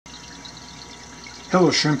Hello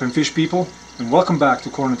shrimp and fish people, and welcome back to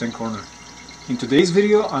Corner Corner. In today's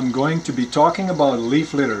video I'm going to be talking about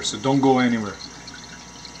leaf litter, so don't go anywhere.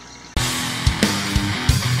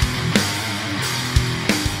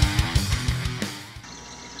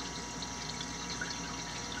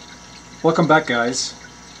 Welcome back guys.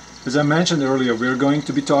 As I mentioned earlier, we're going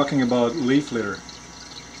to be talking about leaf litter.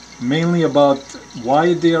 Mainly about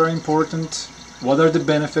why they are important, what are the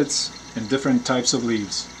benefits, and different types of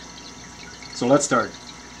leaves. So let's start.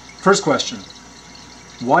 First question.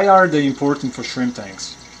 Why are they important for shrimp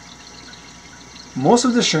tanks? Most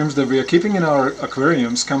of the shrimps that we are keeping in our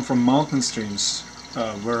aquariums come from mountain streams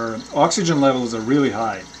where oxygen levels are really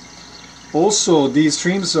high. Also, these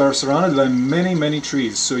streams are surrounded by many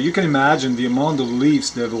trees, so you can imagine the amount of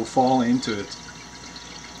leaves that will fall into it.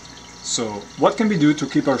 So, what can we do to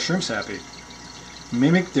keep our shrimps happy?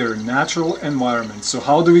 Mimic their natural environment. So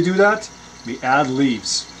how do we do that? We add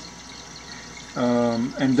leaves.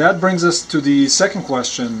 And that brings us to the second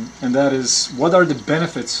question, and that is, what are the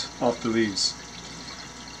benefits of the leaves?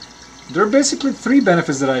 There are basically three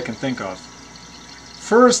benefits that I can think of.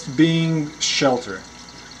 First being shelter.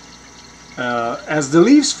 As the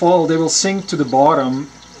leaves fall, they will sink to the bottom,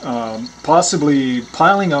 possibly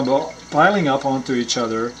piling up onto each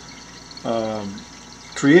other,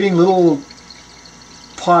 creating little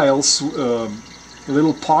piles,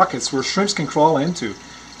 little pockets where shrimps can crawl into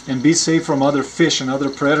and be safe from other fish and other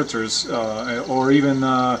predators, or even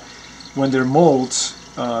when they're molt,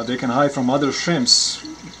 they can hide from other shrimps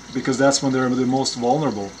because that's when they're the most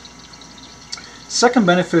vulnerable. Second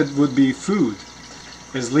benefit would be food.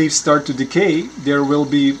 As leaves start to decay, there will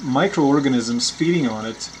be microorganisms feeding on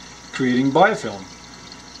it, creating biofilm.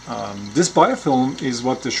 This biofilm is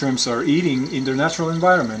what the shrimps are eating in their natural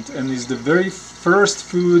environment and is the very first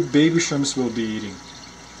food baby shrimps will be eating.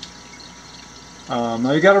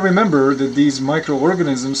 Now you gotta remember that these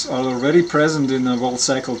microorganisms are already present in a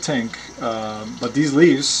well-cycled tank, but these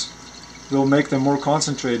leaves will make them more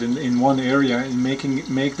concentrated in one area and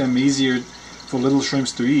make them easier for little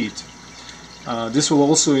shrimps to eat. This will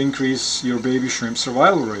also increase your baby shrimp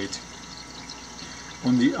survival rate.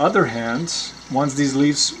 On the other hand, once these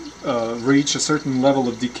leaves reach a certain level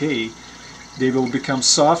of decay, they will become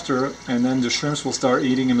softer and then the shrimps will start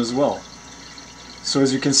eating them as well. So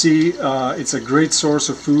as you can see, it's a great source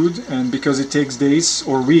of food, and because it takes days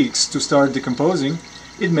or weeks to start decomposing,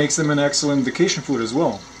 it makes them an excellent vacation food as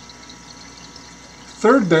well.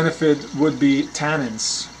 Third benefit would be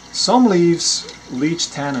tannins. Some leaves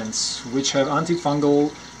leach tannins, which have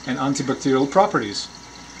antifungal and antibacterial properties.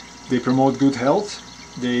 They promote good health,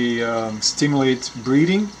 they stimulate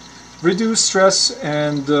breeding, reduce stress,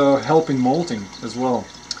 and help in molting as well.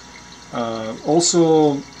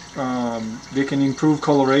 Also, they can improve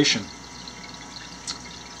coloration.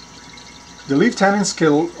 The leaf tannins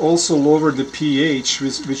can also lower the pH,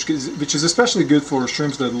 which is especially good for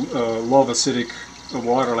shrimps that love acidic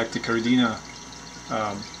water, like the Caridina.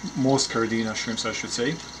 Most Caridina shrimps, I should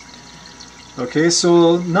say. Okay,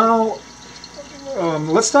 so now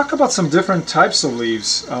let's talk about some different types of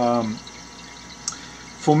leaves.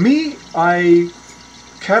 For me, I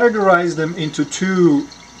categorize them into two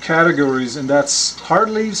categories, and that's hard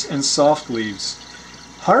leaves and soft leaves.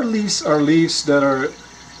 Hard leaves are leaves that are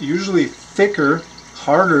usually thicker,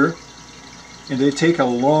 harder, and they take a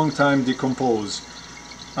long time to decompose.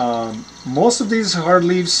 Most of these hard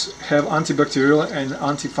leaves have antibacterial and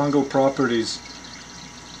antifungal properties,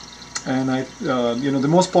 and the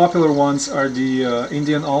most popular ones are the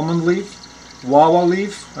Indian almond leaf, wawa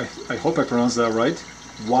leaf, I hope I pronounced that right,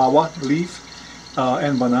 wawa leaf,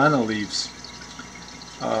 and banana leaves.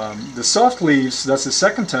 The soft leaves, that's the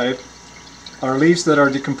second type, are leaves that are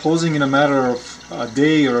decomposing in a matter of a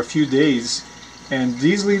day or a few days, and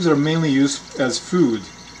these leaves are mainly used as food.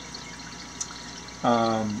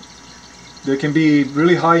 They can be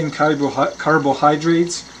really high in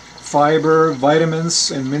carbohydrates, fiber,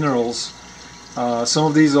 vitamins, and minerals. Some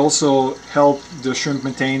of these also help the shrimp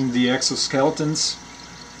maintain the exoskeletons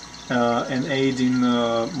and aid in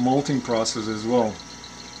molting process as well.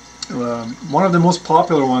 One of the most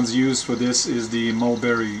popular ones used for this is the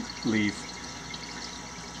mulberry leaf.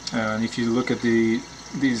 And if you look at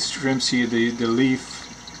these shrimps here, the leaf,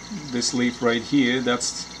 this leaf right here,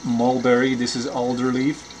 that's mulberry, this is alder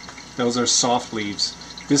leaf. Those are soft leaves.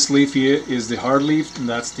 This leaf here is the hard leaf, and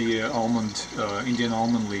that's the Indian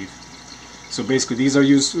almond leaf. So basically these are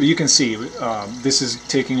used, you can see, this is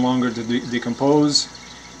taking longer to decompose.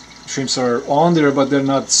 Shrimps are on there, but they're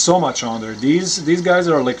not so much on there. These guys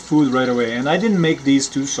are like food right away, and I didn't make these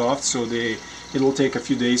too soft, so it'll take a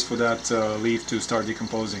few days for that leaf to start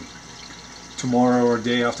decomposing. tomorrow or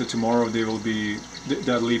day after tomorrow they will be,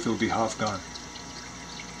 that leaf will be half gone.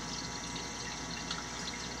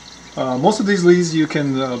 Most of these leaves you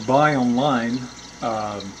can buy online,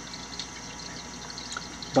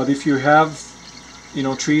 but if you have, you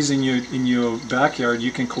know, trees in your backyard,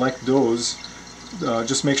 you can collect those.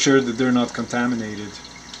 Just make sure that they're not contaminated.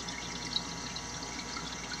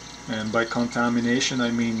 And by contamination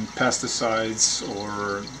I mean pesticides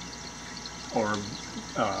or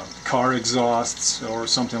car exhausts or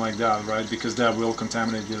something like that, right? Because that will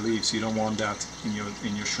contaminate the leaves. You don't want that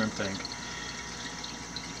in your shrimp tank.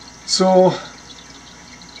 So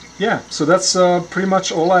yeah, so that's pretty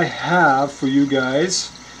much all I have for you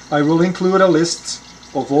guys. I will include a list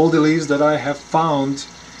of all the leaves that I have found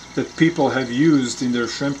that people have used in their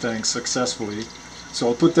shrimp tanks successfully. So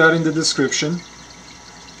I'll put that in the description.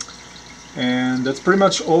 And that's pretty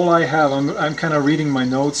much all I have. I'm kind of reading my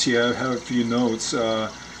notes here. I have a few notes.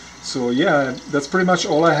 So yeah, that's pretty much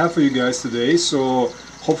all I have for you guys today. So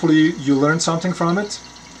hopefully you learned something from it.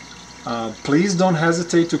 Please don't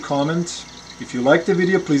hesitate to comment. If you like the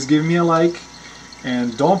video, please give me a like.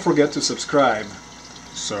 And don't forget to subscribe.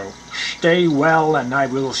 So stay well, and I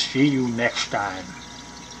will see you next time.